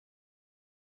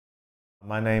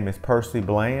My name is Percy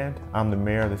Bland. I'm the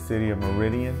mayor of the city of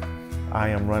Meridian. I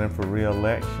am running for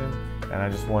re-election, and I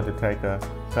just wanted to take a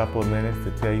couple of minutes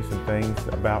to tell you some things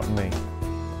about me.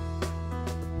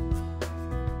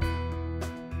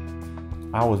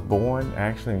 I was born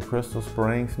actually in Crystal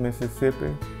Springs,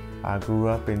 Mississippi. I grew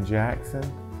up in Jackson.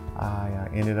 I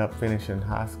ended up finishing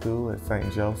high school at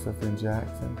St. Joseph in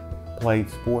Jackson. Played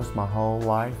sports my whole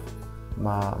life.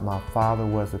 My father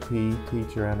was a PE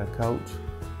teacher and a coach,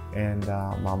 and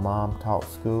my mom taught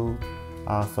school.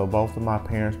 So both of my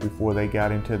parents, before they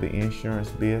got into the insurance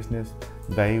business,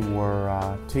 they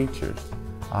were teachers.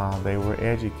 They were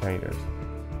educators.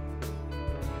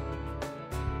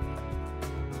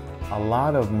 A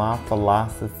lot of my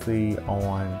philosophy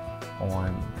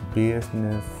on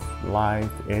business,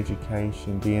 life,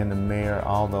 education, being the mayor,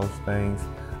 all those things,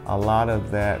 a lot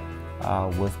of that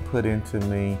was put into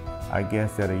me, I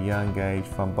guess, at a young age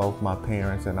from both my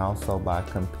parents and also by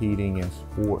competing in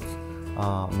sports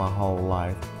my whole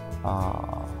life.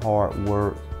 Hard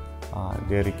work,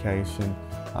 dedication,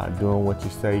 doing what you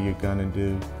say you're gonna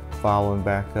do, following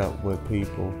back up with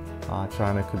people,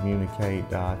 trying to communicate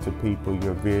to people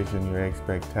your vision, your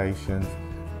expectations,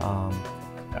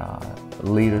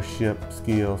 leadership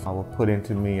skills were put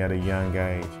into me at a young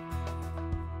age.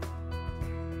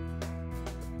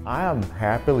 I am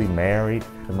happily married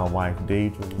to my wife,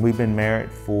 Deidre. We've been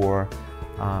married for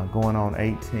going on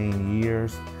 18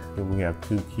 years. We have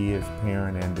 2 kids,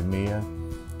 Perrin and Demia.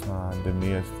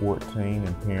 Demia is 14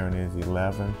 and Perrin is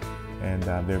 11. And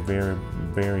they're very,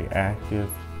 very active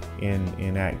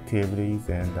in activities,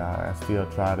 and I still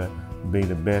try to be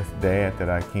the best dad that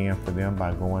I can for them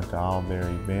by going to all their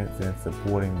events and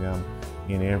supporting them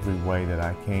in every way that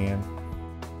I can.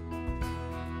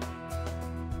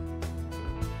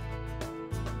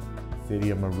 The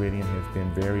city of Meridian has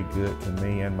been very good to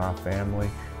me and my family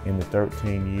in the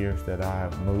 13 years that I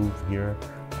have moved here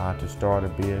to start a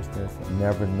business,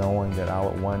 never knowing that I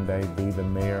would one day be the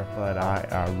mayor. But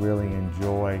I really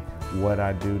enjoy what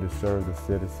I do to serve the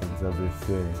citizens of this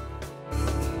city.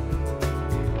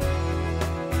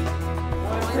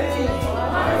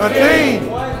 One team,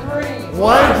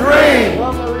 one dream.